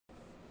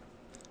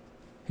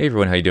Hey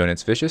everyone, how you doing?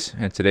 It's Vicious,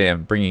 and today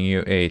I'm bringing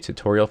you a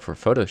tutorial for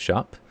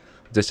Photoshop.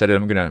 I decided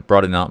I'm going to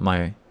broaden out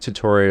my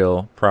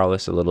tutorial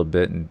prowess a little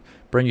bit and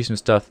bring you some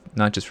stuff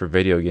not just for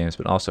video games,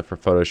 but also for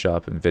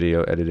Photoshop and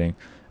video editing.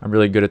 I'm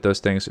really good at those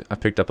things. I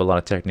picked up a lot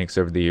of techniques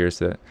over the years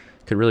that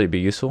could really be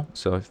useful,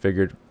 so I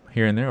figured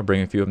here and there I'll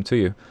bring a few of them to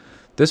you.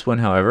 This one,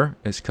 however,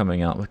 is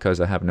coming out because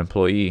I have an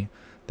employee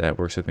that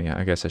works with me.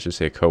 I guess I should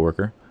say a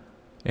coworker.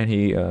 And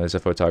he is a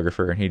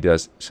photographer, and he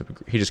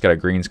just got a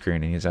green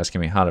screen, and he's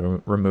asking me how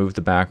to remove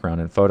the background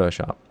in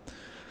Photoshop.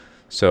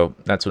 So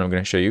that's what I'm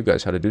going to show you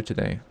guys how to do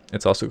today.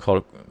 It's also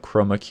called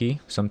chroma key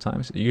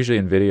sometimes. Usually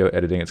in video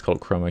editing it's called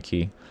chroma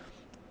key.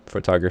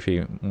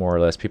 Photography, more or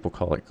less, people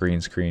call it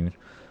green screen.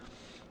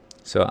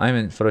 So I'm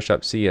in Photoshop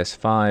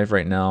CS5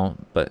 right now,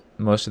 but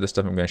most of the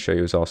stuff I'm going to show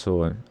you is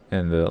also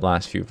in the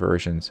last few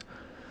versions.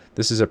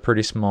 This is a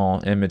pretty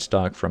small image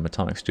stock from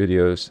Atomic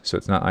Studios, so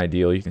it's not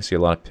ideal. You can see a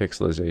lot of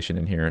pixelization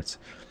in here.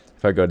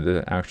 If I go to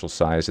the actual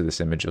size of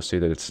this image, you'll see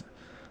that it's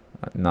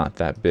not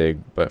that big,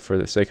 but for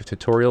the sake of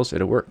tutorials,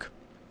 it'll work.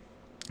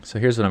 So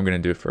here's what I'm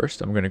going to do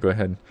first. I'm going to go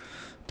ahead and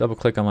double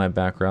click on my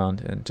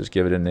background and just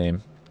give it a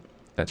name.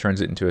 That turns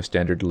it into a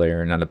standard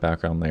layer, not a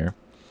background layer.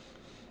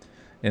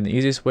 And the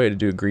easiest way to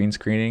do green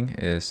screening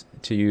is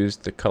to use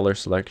the color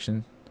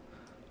selection.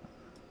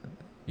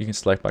 You can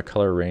select by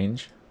color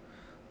range.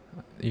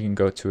 You can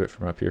go to it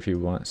from up here if you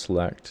want.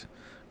 Select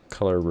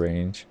color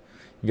range.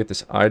 You get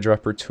this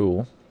eyedropper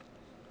tool.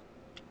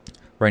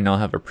 Right now I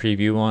have a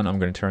preview on. I'm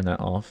going to turn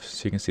that off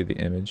so you can see the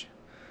image.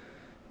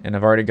 And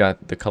I've already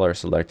got the color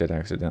selected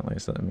accidentally,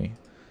 so let me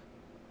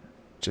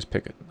just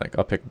pick it.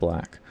 I'll pick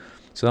black.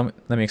 So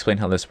let me explain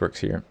how this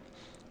works here.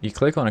 You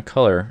click on a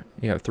color.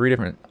 You have three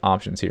different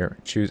options here.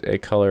 Choose a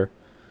color,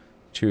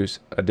 choose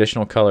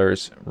additional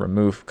colors,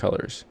 remove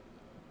colors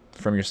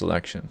from your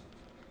selection.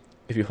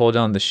 If you hold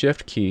down the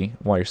shift key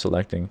while you're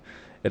selecting,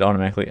 it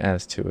automatically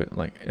adds to it,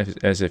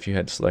 as if you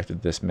had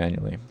selected this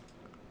manually.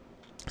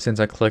 Since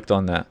I clicked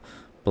on that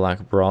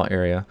black bra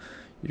area,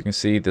 you can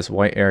see this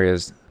white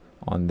areas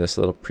on this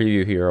little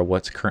preview here are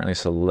what's currently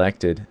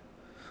selected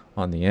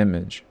on the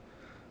image.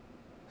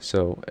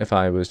 So if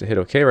I was to hit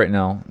OK right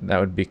now, that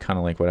would be kind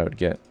of like what I would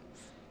get,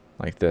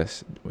 like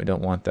this. We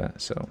don't want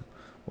that, so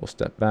we'll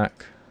step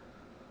back,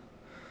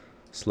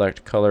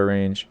 select color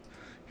range.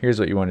 Here's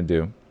what you want to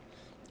do.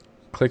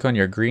 Click on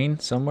your green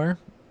somewhere,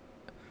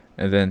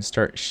 and then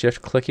start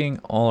shift clicking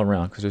all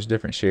around, because there's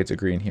different shades of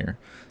green here.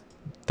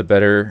 The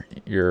better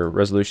your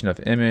resolution of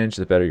image,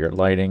 the better your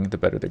lighting, the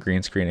better the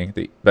green screening,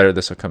 the better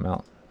this will come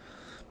out.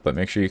 But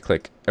make sure you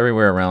click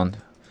everywhere around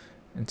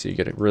until you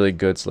get a really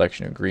good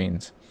selection of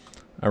greens.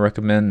 I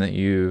recommend that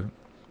you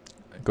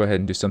go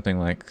ahead and do something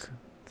like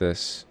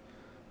this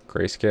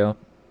grayscale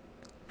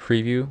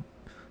preview.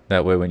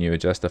 That way when you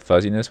adjust the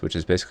fuzziness, which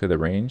is basically the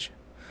range,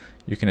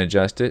 you can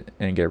adjust it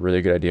and get a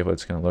really good idea of what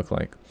it's going to look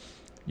like.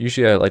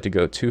 Usually I like to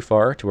go too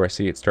far to where I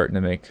see it starting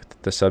to make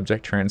the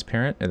subject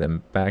transparent, and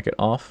then back it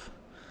off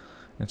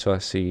until I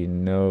see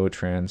no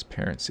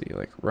transparency,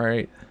 like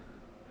right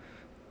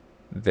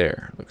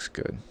there. Looks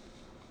good.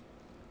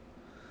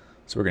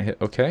 So we're going to hit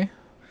OK,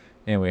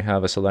 and we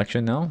have a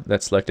selection now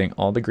that's selecting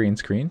all the green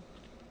screen.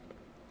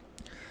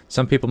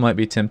 Some people might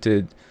be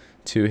tempted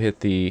to hit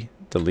the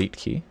delete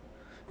key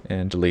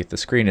and delete the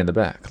screen in the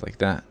back like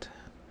that.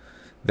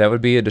 That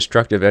would be a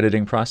destructive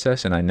editing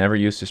process, and I never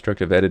use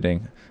destructive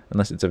editing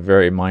unless it's a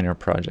very minor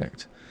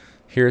project.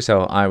 Here's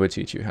how I would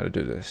teach you how to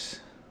do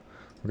this.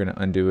 We're going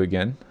to undo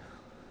again.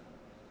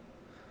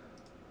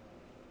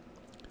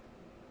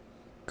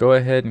 Go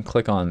ahead and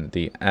click on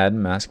the Add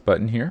Mask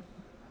button here,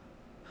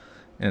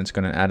 and it's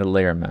going to add a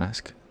layer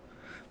mask.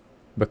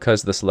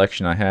 Because the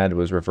selection I had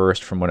was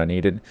reversed from what I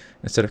needed,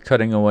 instead of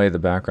cutting away the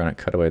background, it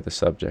cut away the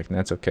subject, and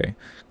that's okay.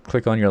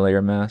 Click on your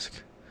layer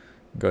mask,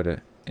 go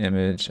to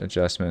Image,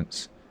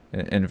 Adjustments,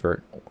 and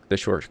invert. The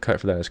shortcut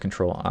for that is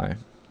Control-I.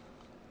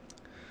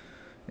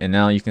 And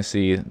now you can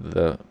see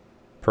the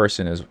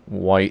person is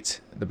white,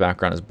 the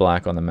background is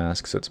black on the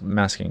mask, so it's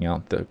masking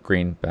out the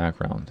green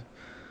background.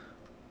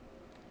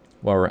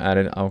 While we're at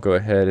it, I'll go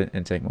ahead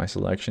and take my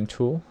selection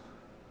tool,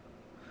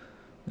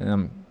 and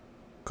I'm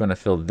going to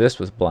fill this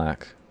with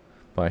black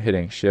by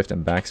hitting Shift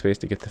and Backspace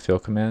to get the fill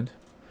command,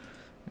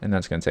 and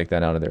that's going to take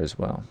that out of there as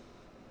well.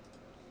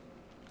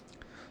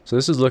 So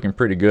this is looking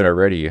pretty good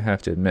already, you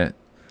have to admit,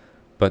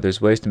 but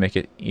there's ways to make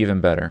it even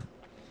better.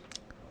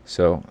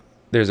 So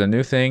there's a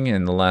new thing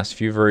in the last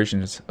few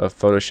versions of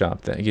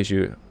Photoshop that gives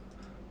you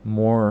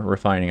more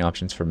refining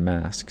options for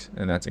masks,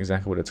 and that's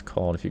exactly what it's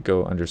called. If you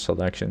go under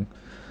Selection,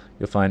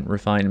 you'll find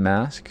Refine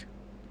Mask,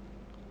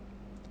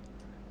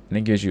 and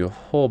it gives you a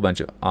whole bunch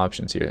of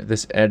options here.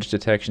 This edge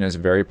detection is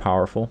very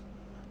powerful,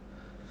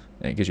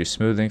 and it gives you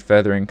smoothing,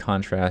 feathering,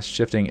 contrast,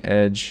 shifting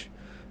edge,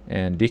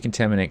 and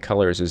decontaminate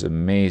colors is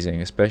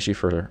amazing, especially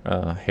for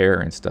hair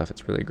and stuff.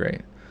 It's really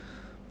great.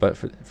 But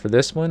for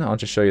this one, I'll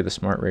just show you the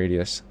smart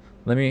radius.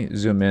 Let me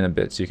zoom in a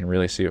bit so you can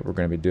really see what we're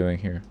going to be doing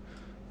here.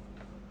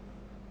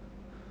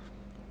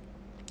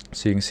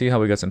 So you can see how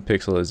we got some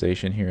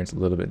pixelization here. It's a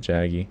little bit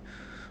jaggy.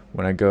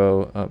 When I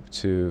go up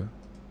to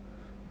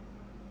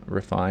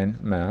refine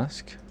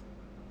mask.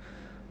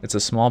 It's a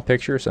small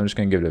picture, so I'm just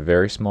going to give it a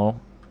very small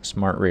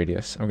smart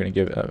radius. I'm going to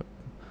give it a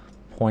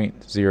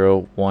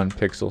 0.01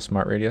 pixel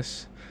smart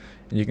radius.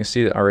 And you can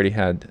see that already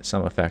had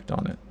some effect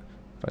on it.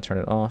 If I turn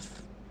it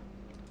off,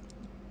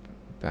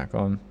 back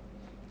on,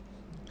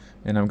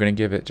 and I'm going to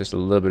give it just a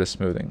little bit of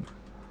smoothing,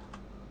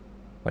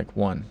 like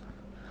 1.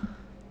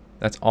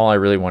 That's all I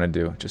really want to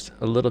do, just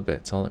a little bit.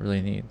 That's all it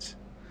really needs.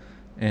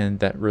 And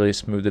that really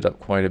smoothed it up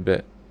quite a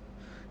bit.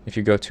 If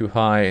you go too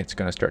high, it's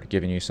going to start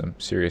giving you some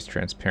serious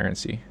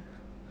transparency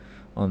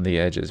on the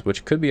edges,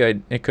 which could be,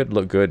 it could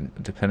look good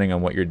depending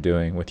on what you're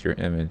doing with your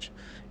image.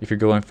 If you're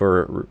going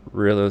for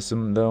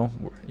realism though,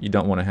 you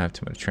don't want to have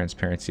too much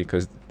transparency,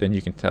 because then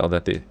you can tell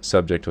that the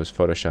subject was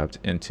photoshopped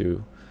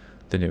into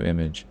the new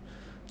image.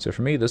 So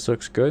for me, this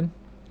looks good,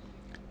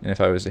 and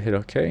if I was to hit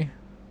OK,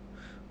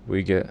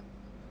 we get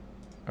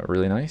a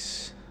really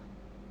nice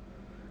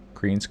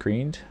green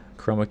screened,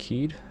 chroma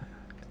keyed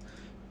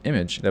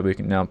image that we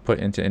can now put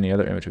into any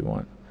other image we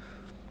want.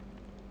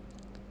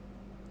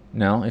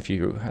 Now, if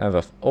you have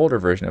an older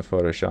version of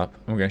Photoshop,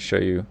 I'm going to show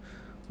you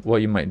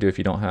what you might do if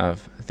you don't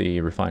have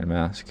the refined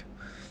mask.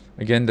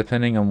 Again,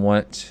 depending on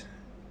what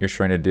you're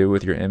trying to do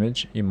with your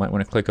image, you might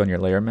want to click on your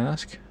layer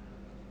mask,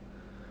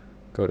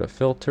 go to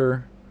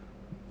Filter,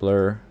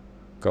 Blur,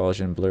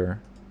 Gaussian Blur,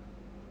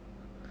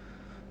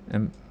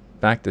 and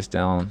back this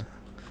down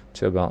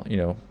to about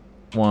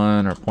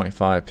 1 or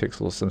 0.5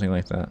 pixels, something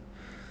like that.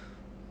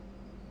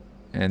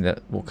 And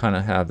that will kind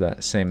of have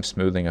that same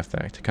smoothing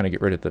effect to kind of get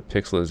rid of the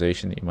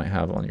pixelization that you might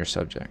have on your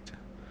subject.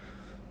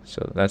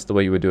 So that's the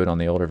way you would do it on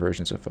the older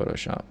versions of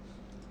Photoshop.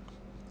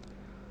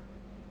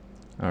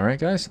 Alright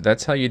guys,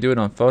 that's how you do it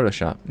on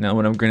Photoshop. Now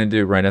what I'm going to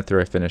do right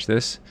after I finish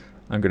this,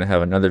 I'm going to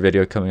have another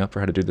video coming up for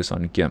how to do this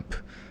on GIMP.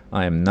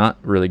 I am not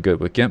really good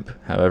with GIMP,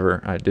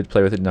 however I did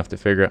play with it enough to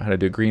figure out how to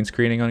do green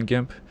screening on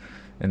GIMP,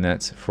 and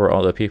that's for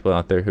all the people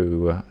out there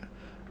who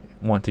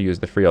want to use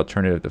the free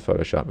alternative to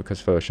Photoshop,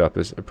 because Photoshop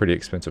is a pretty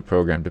expensive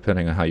program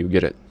depending on how you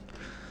get it.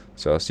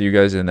 So I'll see you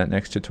guys in that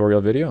next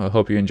tutorial video. I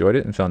hope you enjoyed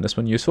it and found this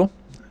one useful,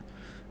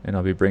 and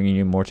I'll be bringing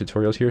you more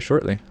tutorials here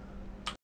shortly.